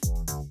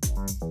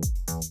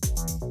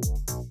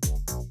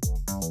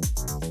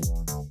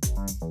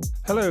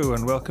Hello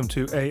and welcome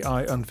to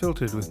AI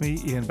Unfiltered with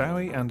me, Ian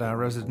Bowie, and our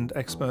resident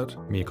expert,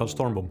 Mikael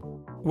Stormbom,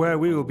 where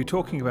we will be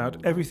talking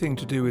about everything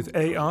to do with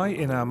AI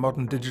in our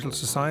modern digital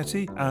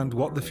society and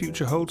what the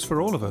future holds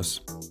for all of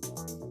us.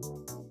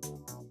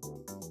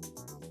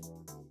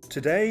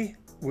 Today,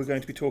 we're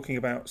going to be talking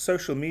about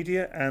social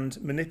media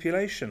and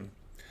manipulation.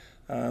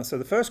 So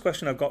the first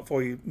question I've got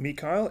for you,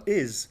 Mikael,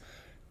 is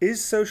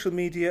social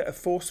media a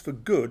force for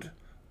good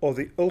or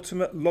the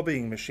ultimate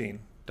lobbying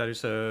machine? That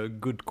is a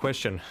good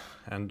question,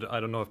 and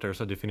I don't know if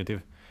there's a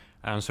definitive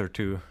answer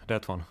to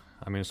that one.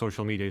 I mean,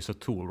 social media is a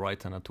tool,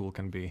 right? And a tool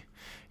can be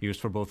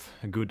used for both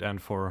good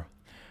and for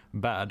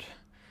bad.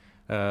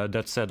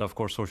 That said, of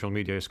course, social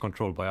media is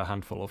controlled by a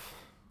handful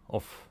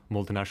of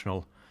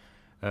multinational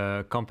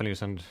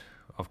companies, and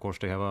of course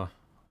they have a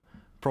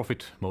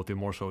profit motive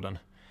more so than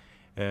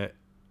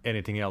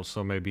anything else.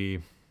 So maybe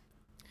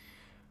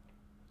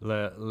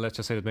let's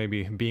just say that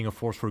maybe being a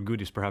force for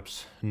good is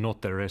perhaps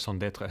not the raison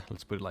d'etre,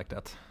 let's put it like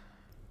that.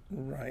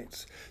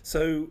 Right.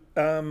 So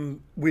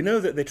we know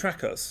that they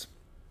track us,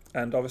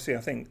 and obviously I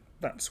think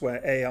that's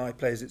where AI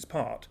plays its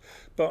part.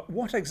 But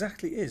what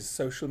exactly is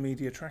social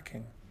media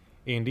tracking?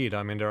 Indeed,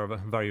 I mean, there are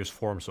various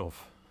forms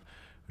of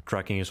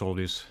tracking. Is all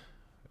these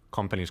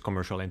companies,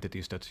 commercial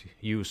entities that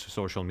use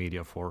social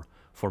media for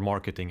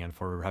marketing and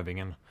for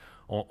having an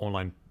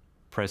online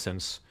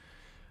presence.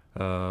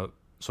 So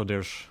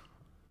there's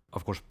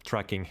of course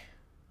tracking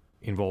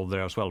involved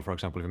there as well. For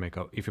example,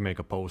 if you make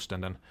a post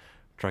and then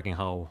tracking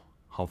how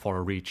far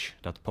a reach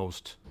that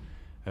post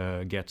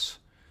gets.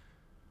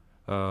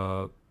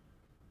 So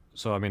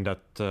I mean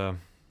that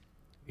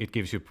it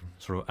gives you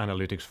sort of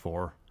analytics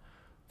for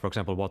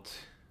example, what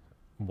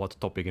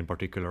topic in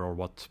particular, or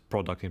what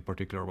product in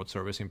particular, what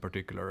service in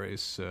particular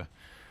is more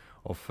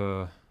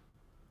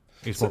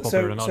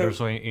popular than others.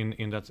 So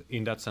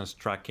in that sense,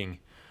 tracking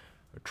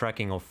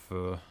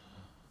of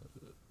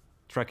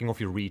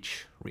your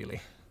reach, really.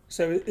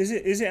 So is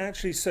it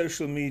actually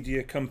social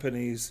media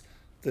companies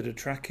that are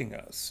tracking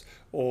us,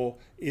 or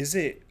is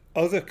it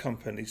other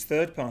companies,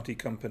 third-party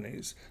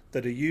companies,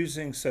 that are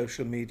using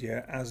social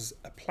media as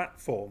a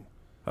platform?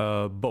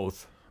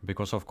 Both,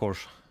 because of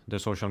course the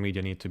social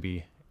media need to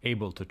be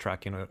able to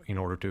track in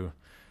order to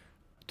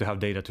have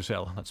data to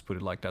sell. Let's put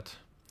it like that.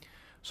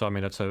 So I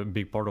mean that's a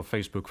big part of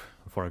Facebook,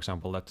 for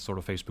example. That's sort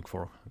of Facebook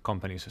for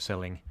companies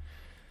selling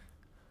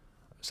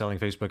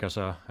Facebook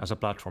as a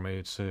platform.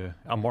 It's a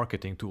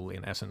marketing tool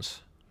in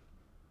essence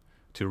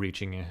to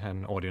reaching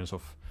an audience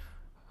of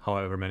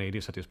however many it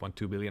is at this point,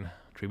 2 billion,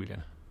 3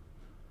 billion.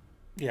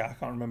 Yeah, I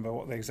can't remember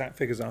what the exact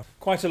figures are.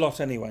 Quite a lot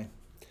anyway.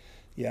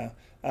 Yeah.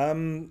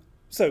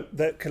 So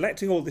they're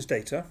collecting all this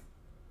data,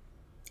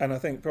 and I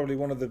think probably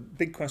one of the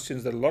big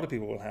questions that a lot of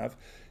people will have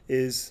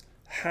is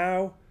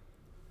how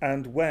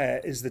and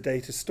where is the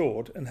data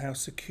stored, and how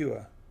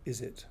secure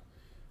is it?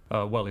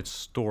 Well, it's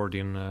stored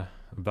in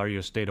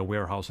various data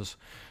warehouses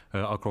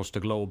across the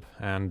globe,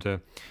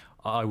 and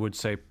I would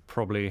say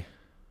probably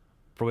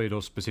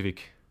those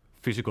specific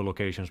physical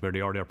locations where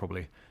they're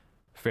probably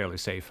fairly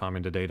safe. I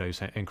mean, the data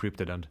is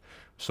encrypted and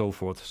so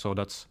forth. So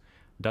that's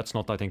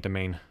not, I think, the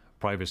main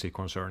privacy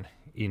concern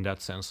in that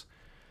sense.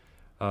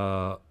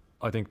 I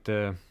think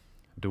the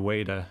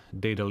way the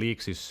data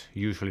leaks is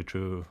usually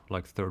through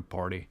like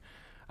third-party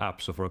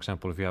apps. So for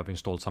example, if you have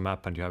installed some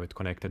app and you have it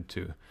connected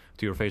to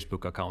your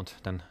Facebook account,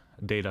 then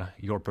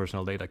your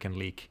personal data can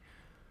leak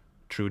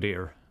through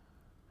there,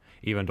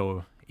 even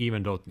though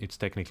it's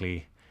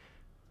technically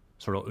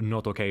sort of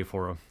not okay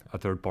for a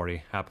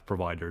third-party app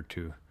provider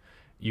to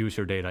use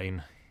your data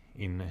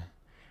in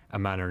a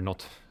manner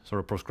not sort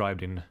of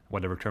prescribed in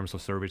whatever terms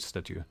of service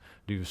that you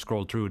do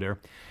scroll through there.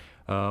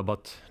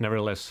 But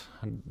nevertheless,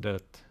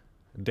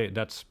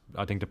 that's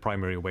I think the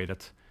primary way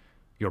that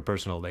your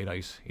personal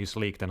data is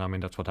leaked. And I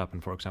mean that's what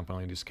happened, for example,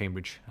 in this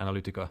Cambridge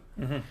Analytica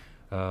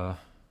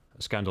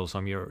scandal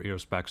some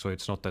years back. So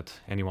it's not that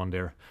anyone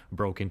there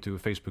broke into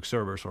Facebook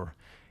servers or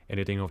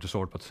anything of the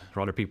sort, but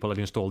rather people had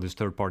installed these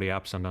third-party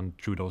apps, and then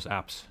through those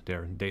apps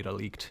their data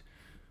leaked.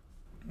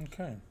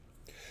 Okay.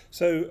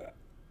 So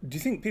do you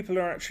think people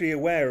are actually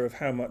aware of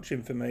how much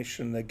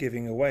information they're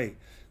giving away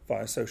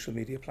via social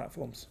media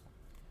platforms?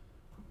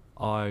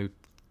 I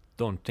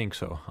don't think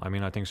so. I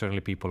mean, I think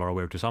certainly people are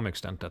aware to some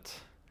extent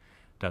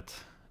that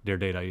their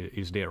data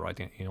is there,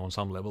 right, on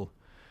some level.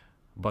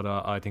 But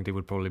I think they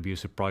would probably be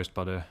surprised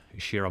by the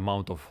sheer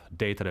amount of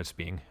data that's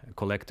being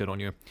collected on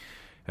you.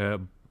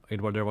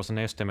 There was an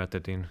estimate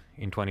that in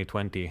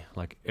 2020,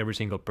 like every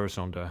single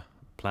person on the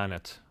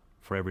planet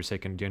for every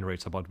second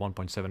generates about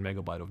 1.7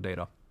 megabyte of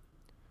data.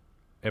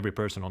 Every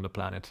person on the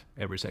planet,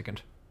 every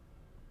second.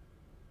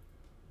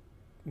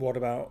 What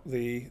about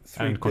the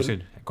 3 and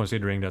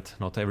considering that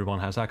not everyone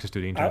has access to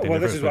the internet. Well,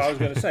 this is what I was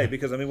going to say,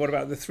 because I mean, what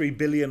about the 3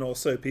 billion or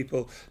so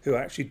people who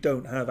actually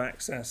don't have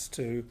access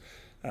to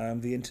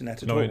the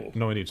internet at all?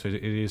 No, indeed. So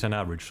it is an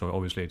average. So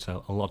obviously, it's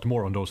a lot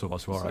more on those of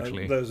us who are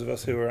actually. Those of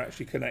us who are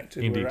actually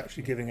connected, Indeed. We're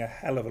actually giving a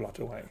hell of a lot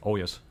away. Oh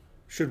yes.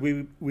 Should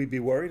we be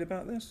worried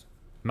about this?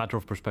 Matter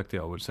of perspective,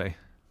 I would say.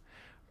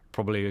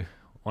 Probably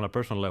on a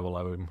personal level,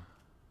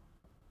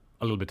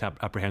 a little bit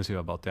apprehensive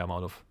about the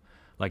amount of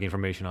like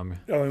information I'm.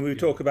 I mean, we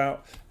talk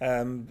about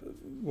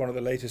one of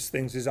the latest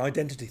things is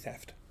identity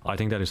theft. I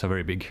think that is a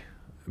very big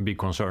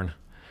concern,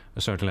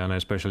 certainly, and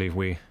especially if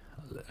we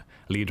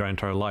lead our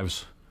entire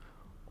lives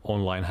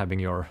online, having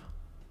your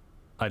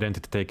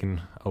identity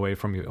taken away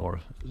from you or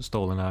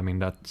stolen. I mean,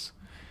 that's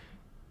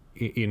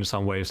in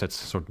some ways that's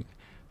sort of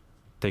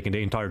taking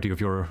the entirety of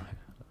your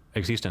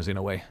existence in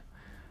a way.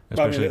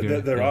 Especially I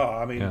mean, there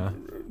are. I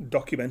mean,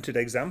 documented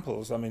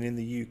examples. I mean, in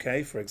the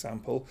UK, for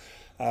example,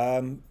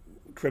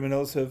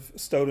 criminals have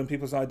stolen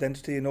people's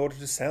identity in order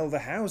to sell the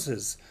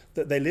houses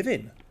that they live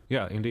in.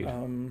 Yeah, indeed.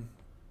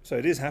 So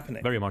it is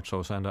happening. Very much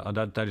so, and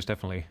that is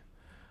definitely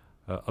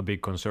a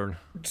big concern.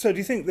 So do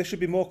you think there should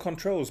be more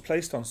controls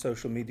placed on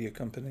social media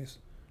companies?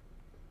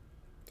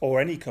 Or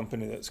any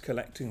company that's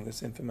collecting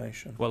this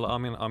information? Well, I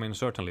mean,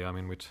 certainly. I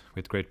mean,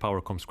 with great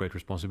power comes great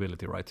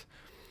responsibility, right?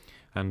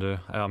 And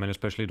I mean,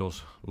 especially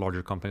those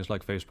larger companies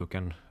like Facebook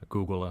and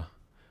Google.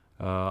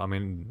 I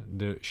mean,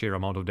 the sheer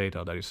amount of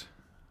data that is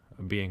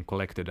being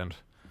collected, and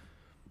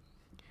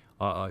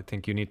I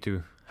think you need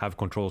to have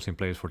controls in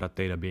place for that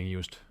data being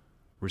used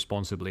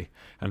responsibly,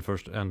 and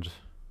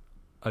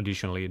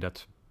additionally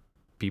that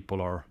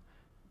people are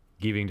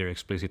giving their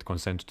explicit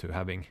consent to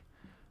having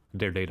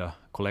their data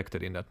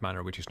collected in that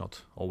manner, which is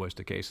not always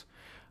the case.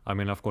 I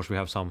mean, of course, we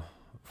have some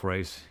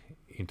forays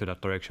into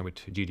that direction with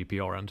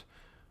GDPR and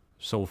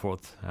so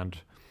forth,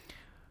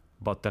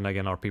 but then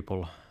again, are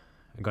people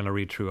going to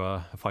read through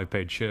a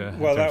 5-page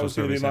well, that was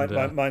going to be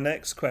my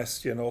next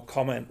question, or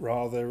comment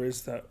rather,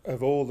 is that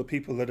of all the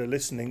people that are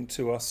listening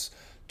to us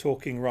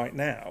talking right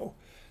now,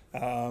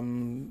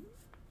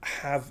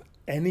 have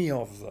any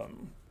of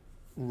them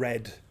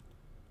read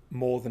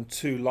more than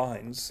 2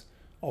 lines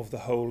of the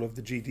whole of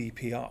the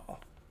GDPR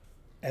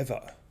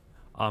ever?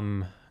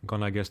 I'm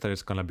gonna guess that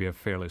it's gonna be a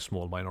fairly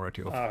small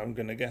minority of. I'm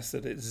gonna guess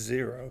that it's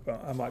 0,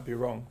 but I might be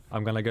wrong.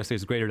 I'm gonna guess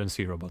it's greater than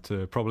 0,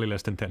 but probably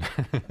less than 10.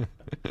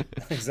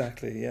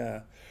 Exactly,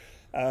 yeah.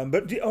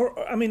 But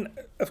I mean,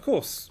 of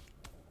course,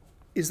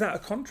 is that a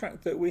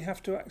contract that we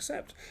have to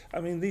accept?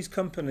 I mean, these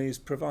companies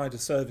provide a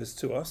service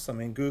to us. I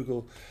mean,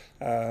 Google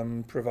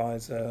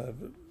provides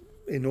an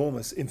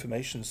enormous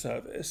information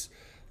service.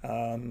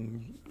 All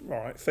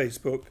right,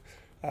 Facebook,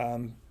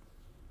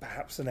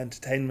 perhaps an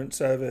entertainment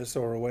service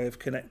or a way of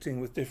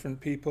connecting with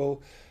different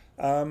people.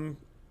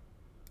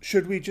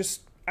 Should we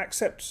just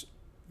accept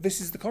this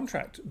is the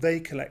contract? They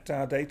collect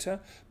our data,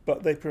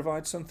 but they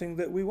provide something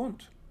that we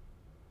want.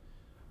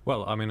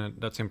 Well, I mean,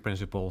 that's in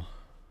principle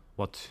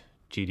what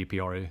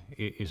GDPR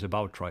is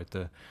about, right?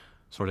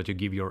 So that you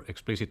give your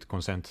explicit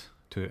consent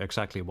to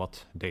exactly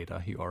what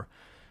data you are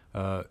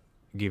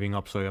giving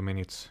up. So I mean,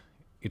 it's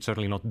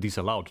certainly not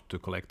disallowed to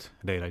collect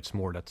data. It's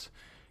more that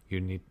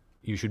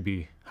you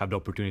should have the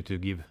opportunity to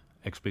give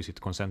explicit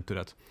consent to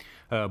that.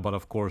 But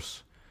of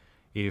course,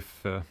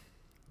 if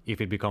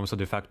it becomes a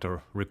de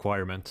facto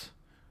requirement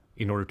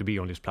in order to be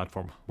on this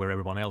platform where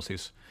everyone else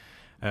is,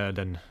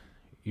 then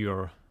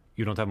you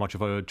don't have much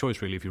of a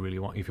choice really if you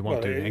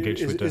want to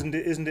engage with.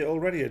 Isn't it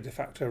already a de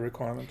facto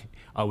requirement?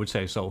 I would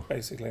say so.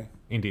 Basically.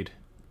 Indeed.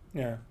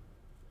 Yeah.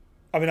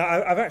 I mean,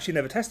 I've actually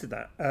never tested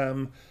that.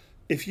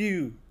 If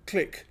you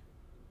click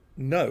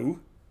no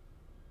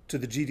to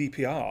the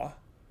GDPR,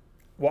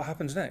 what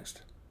happens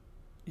next?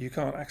 You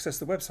can't access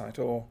the website,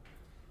 or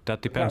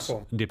that depends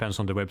on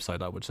the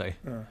website, I would say.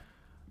 Yeah.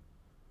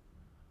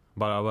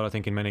 But I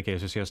think in many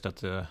cases, yes,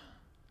 well,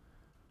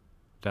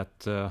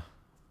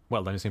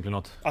 then it's simply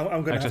not.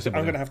 I'm going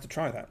to have to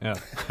try that. Yeah.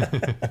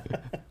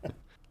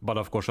 But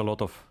of course, a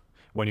lot of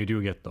when you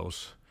do get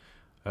those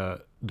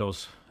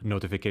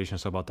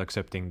notifications about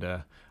accepting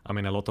a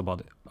lot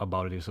about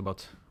it is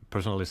about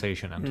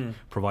personalization and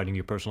providing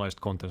you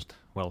personalized content.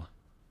 Well,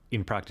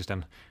 in practice,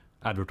 then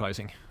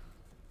advertising.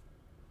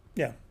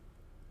 Yeah.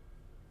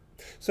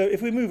 So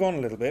if we move on a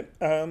little bit,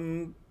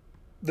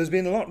 there's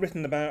been a lot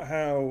written about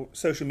how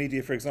social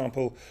media, for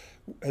example,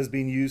 has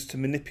been used to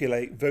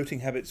manipulate voting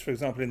habits, for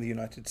example, in the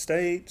United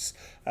States,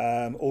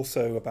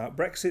 also about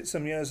Brexit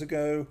some years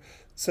ago.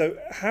 So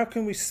how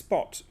can we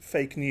spot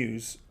fake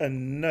news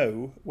and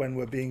know when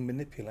we're being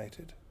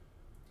manipulated?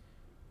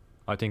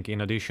 I think in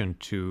addition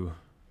to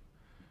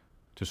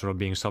sort of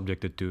being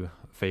subjected to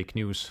fake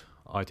news,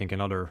 I think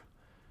another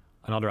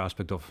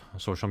aspect of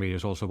social media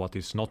is also what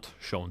is not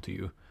shown to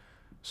you,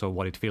 so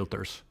what it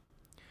filters.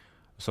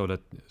 So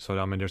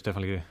I mean, there's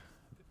definitely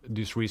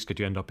this risk that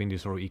you end up in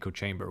this sort of echo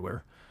chamber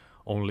where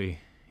only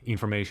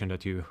information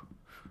that you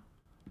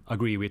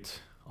agree with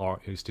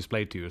is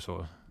displayed to you.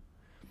 So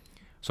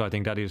I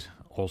think that is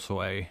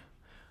also a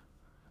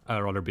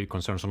rather big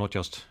concern. So not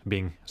just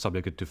being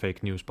subjected to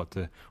fake news, but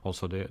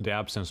also the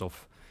absence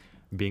of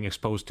being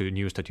exposed to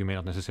news that you may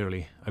not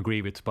necessarily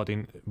agree with. But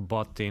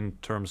in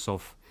terms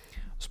of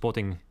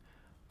spotting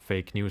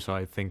fake news,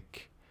 I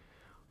think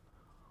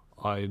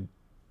I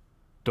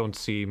don't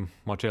see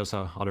much else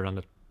other than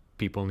that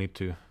people need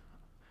to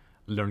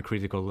learn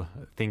critical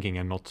thinking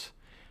and not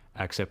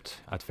accept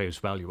at face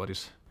value what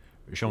is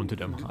shown to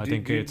them. I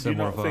think it's more of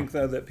a... Do you not think,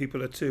 though, that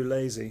people are too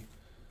lazy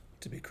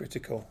to be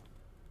critical?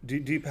 Do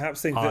you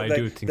perhaps think I that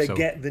do think they so.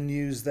 get the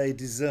news they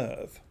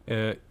deserve?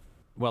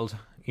 Well,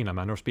 in a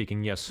manner of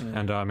speaking, yes.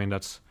 And I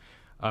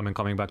mean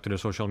coming back to the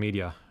social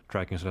media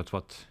tracking, so that's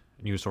what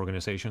news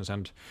organizations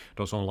and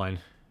those online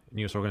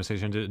news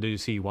organizations, they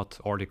see what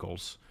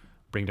articles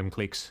bring them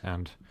clicks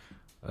and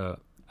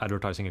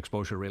advertising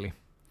exposure, really.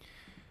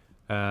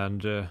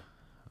 And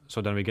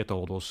so then we get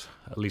all those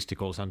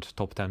listicles and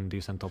top 10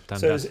 this and top 10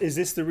 So that. is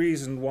this the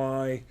reason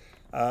why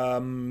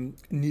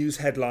news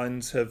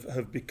headlines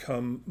have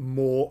become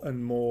more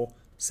and more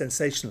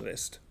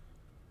sensationalist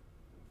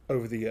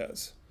over the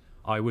years?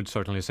 I would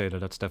certainly say that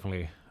that's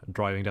definitely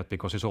driving that,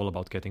 because it's all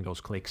about getting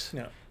those clicks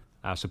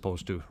as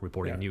opposed to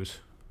reporting news.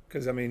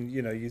 Because I mean,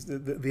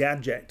 the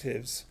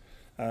adjectives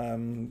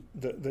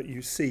that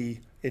you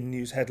see in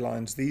news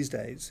headlines these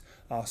days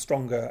are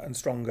stronger and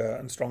stronger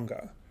and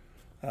stronger.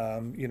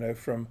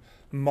 From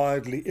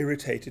mildly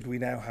irritated, we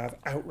now have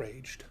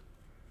outraged.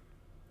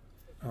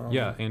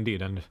 Yeah,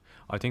 indeed. And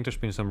I think there's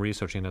been some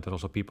research in that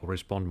also people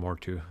respond more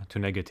to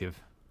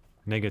negative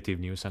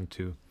news and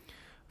to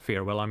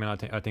fear. Well, I mean,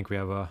 I think we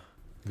have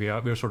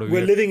we're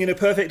living in a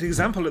perfect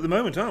example at the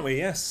moment, aren't we?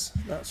 Yes,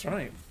 that's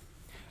right.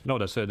 No,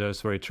 that's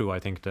very true. I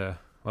think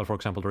for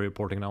example, the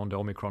reporting now on the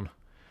Omicron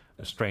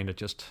strain that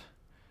just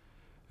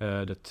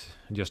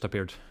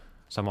appeared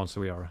some months.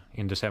 We are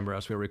in December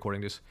as we're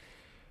recording this.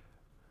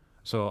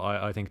 So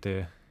I think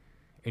the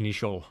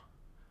initial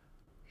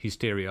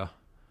hysteria,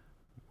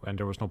 and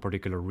there was no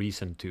particular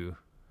reason to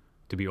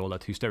be all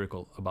that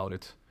hysterical about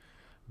it,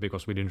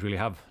 because we didn't really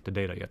have the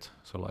data yet.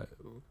 So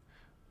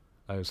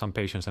some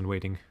patience and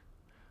waiting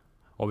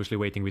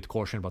with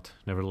caution, but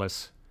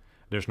nevertheless,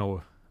 there's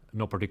no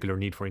particular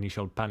need for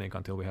initial panic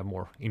until we have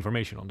more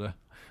information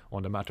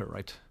on the matter,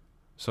 right?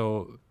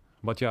 So,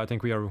 but yeah, I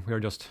think we are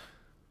just,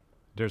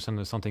 there's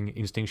something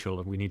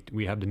instinctual.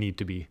 We have the need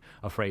to be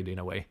afraid in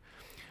a way.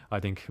 I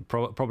think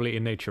probably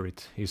in nature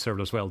it served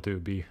us well to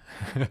be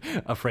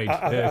afraid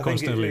I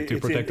constantly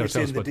to protect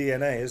ourselves. It's in the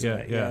DNA, isn't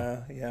it?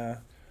 Yeah.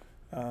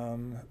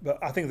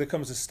 But I think there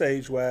comes a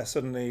stage where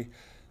suddenly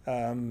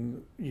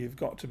you've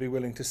got to be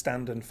willing to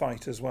stand and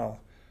fight as well.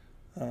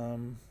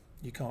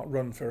 You can't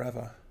run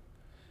forever.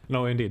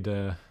 No, indeed.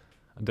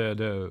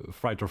 The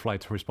fight or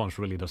flight response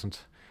really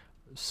doesn't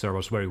serve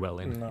us very well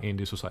in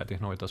this society.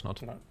 No, it does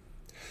not. No.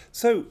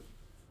 So,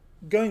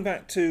 going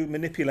back to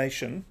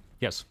manipulation.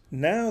 Yes.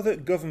 Now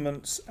that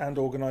governments and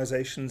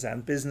organisations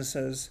and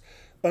businesses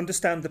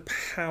understand the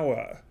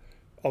power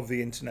of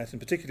the internet, and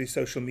particularly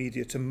social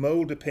media, to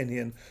mould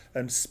opinion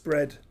and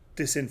spread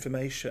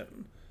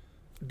disinformation,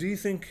 do you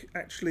think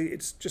actually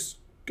it's just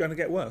going to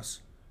get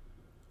worse?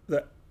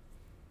 That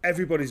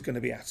everybody's going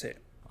to be at it?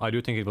 I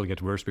do think it will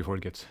get worse before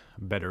it gets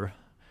better.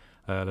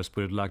 Let's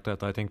put it like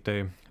that. I think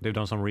they've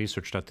done some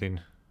research that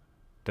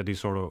this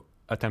sort of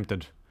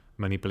attempted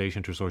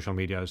manipulation through social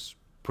media is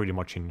pretty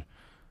much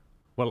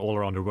all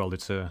around the world.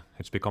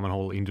 It's become a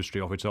whole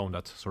industry of its own,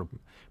 that sort of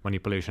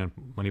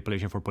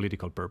manipulation for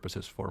political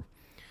purposes,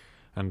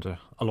 and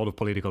a lot of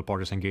political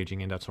parties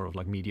engaging in that sort of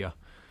like media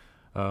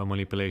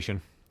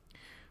manipulation.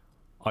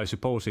 I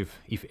suppose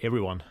if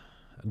everyone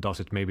does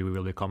it, maybe we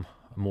will become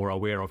more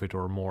aware of it,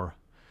 or more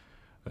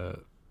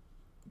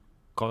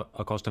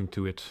accustomed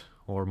to it,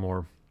 or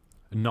more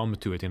numb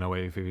to it in a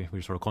way, if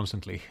we're sort of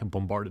constantly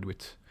bombarded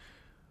with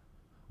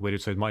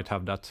it. So it might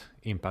have that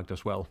impact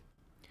as well.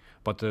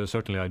 But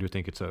certainly I do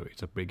think it's a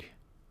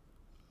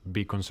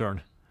big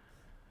concern.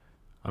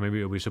 I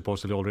mean, we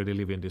supposedly already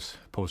live in this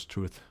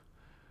post-truth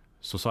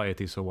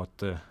society, so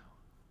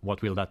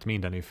what will that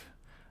mean then if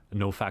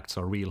no facts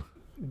are real?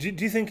 Do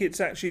you think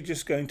it's actually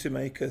just going to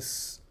make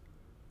us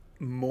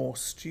more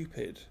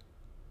stupid?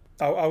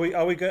 Are we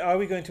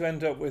going to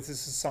end up with a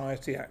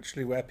society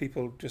actually where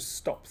people just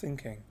stop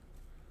thinking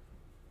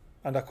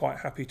and are quite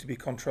happy to be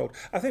controlled?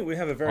 I think we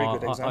have a very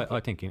good example. I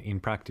think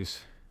in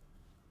practice,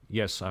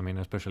 yes. I mean,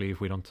 especially if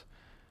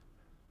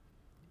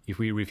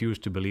we refuse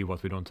to believe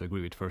what we don't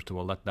agree with, first of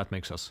all, that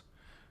makes us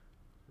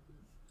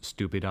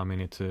stupid. I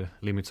mean, it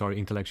limits our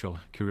intellectual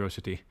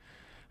curiosity.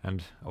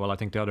 And I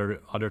think the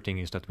other thing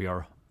is that we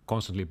are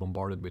constantly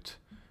bombarded with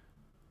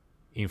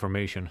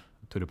information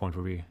to the point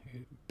where we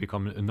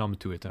become numb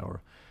to it,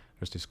 or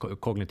there's this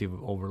cognitive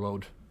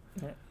overload.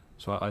 Yeah.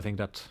 So I think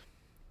that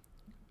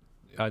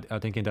I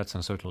think in that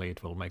sense certainly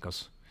it will make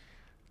us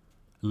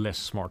less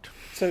smart.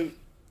 So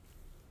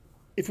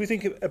if we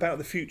think about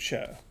the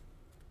future,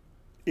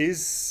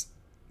 is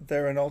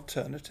there an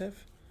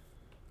alternative,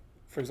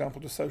 for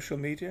example, to social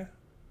media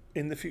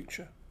in the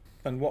future?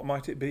 And what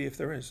might it be if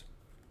there is?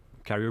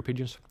 Carrier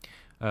pigeons?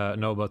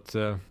 No, but...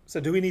 So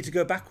do we need to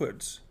go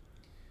backwards?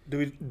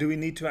 Do we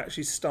need to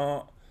actually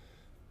start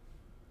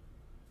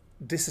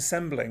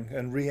disassembling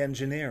and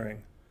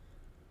re-engineering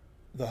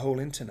the whole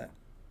internet?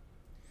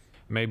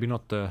 Maybe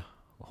not the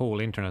whole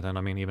internet, and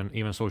I mean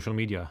even social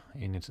media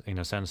in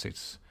a sense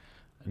it's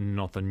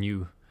not a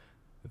new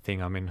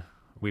thing. I mean,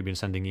 we've been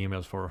sending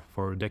emails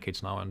for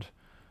decades now, and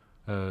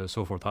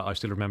so forth. I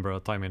still remember a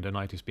time in the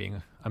 90s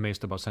being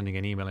amazed about sending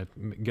an email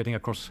and getting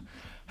across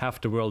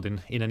half the world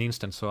in an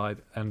instant. So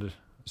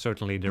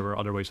certainly there were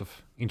other ways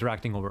of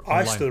interacting online.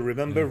 I still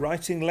remember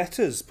writing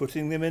letters,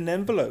 putting them in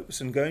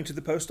envelopes and going to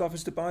the post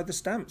office to buy the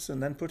stamps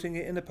and then putting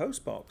it in a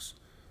postbox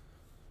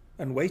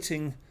and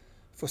waiting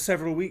for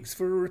several weeks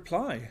for a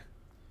reply.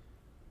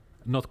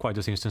 Not quite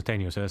as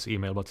instantaneous as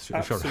email, but sure.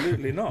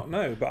 Absolutely not,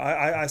 no. But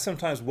I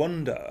sometimes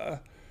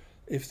wonder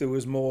if there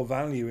was more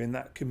value in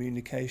that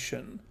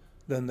communication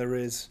than there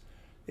is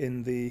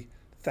in the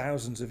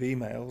thousands of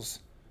emails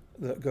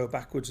that go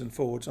backwards and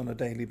forwards on a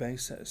daily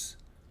basis.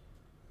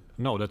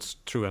 No, that's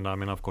true, and I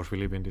mean, of course, we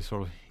live in this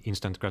sort of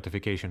instant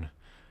gratification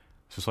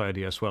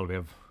society as well.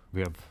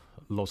 We have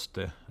lost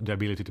the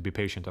ability to be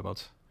patient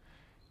about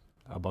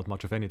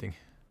much of anything.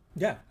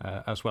 Yeah.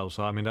 As well.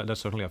 So I mean,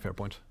 that's certainly a fair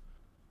point.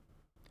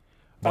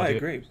 But I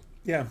agree.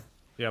 Yeah.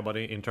 Yeah, but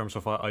in terms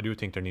of, I do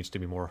think there needs to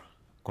be more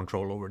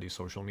control over these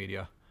social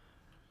media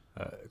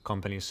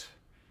companies,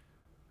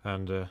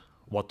 and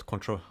what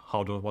control,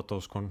 what form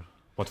those controls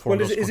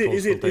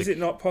will take. Is it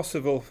not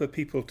possible for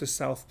people to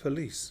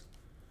self-police?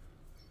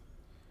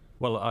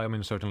 Well, I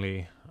mean,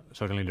 certainly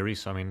there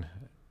is. I mean,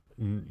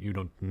 you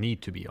don't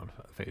need to be on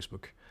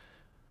Facebook,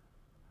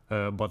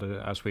 but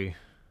as we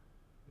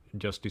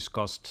just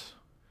discussed,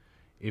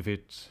 if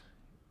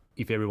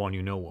everyone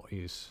you know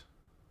is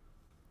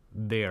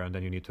there, and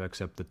then you need to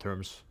accept the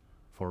terms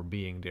for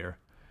being there,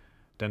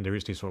 then there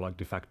is this sort of like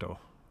de facto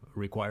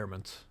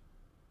requirement.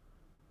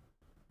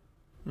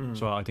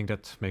 So I think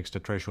that makes the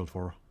threshold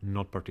for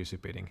not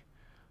participating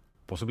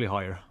possibly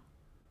higher.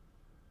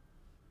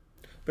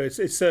 But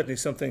it's certainly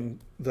something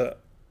that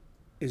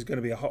is going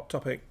to be a hot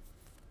topic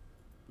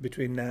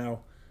between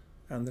now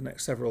and the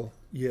next several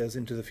years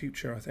into the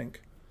future, I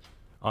think.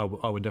 I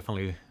would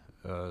definitely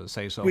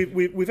say so.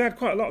 We've had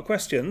quite a lot of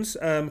questions,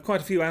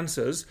 quite a few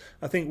answers.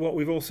 I think what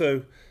we've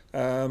also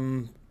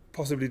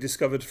possibly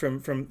discovered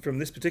from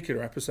this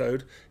particular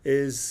episode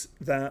is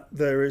that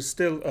there is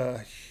still a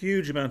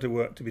huge amount of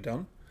work to be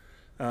done.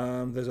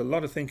 There's a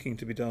lot of thinking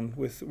to be done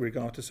with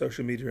regard to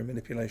social media and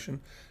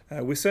manipulation.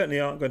 We certainly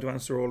aren't going to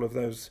answer all of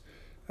those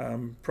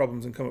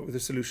problems and come up with the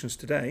solutions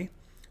today,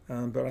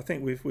 but I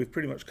think we've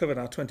pretty much covered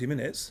our 20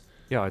 minutes.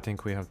 Yeah, I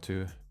think we have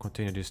to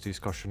continue this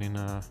discussion in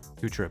a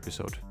future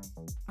episode.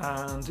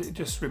 And it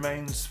just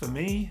remains for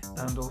me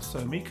and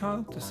also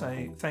Mikael to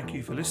say thank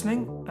you for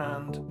listening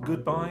and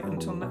goodbye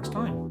until next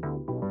time.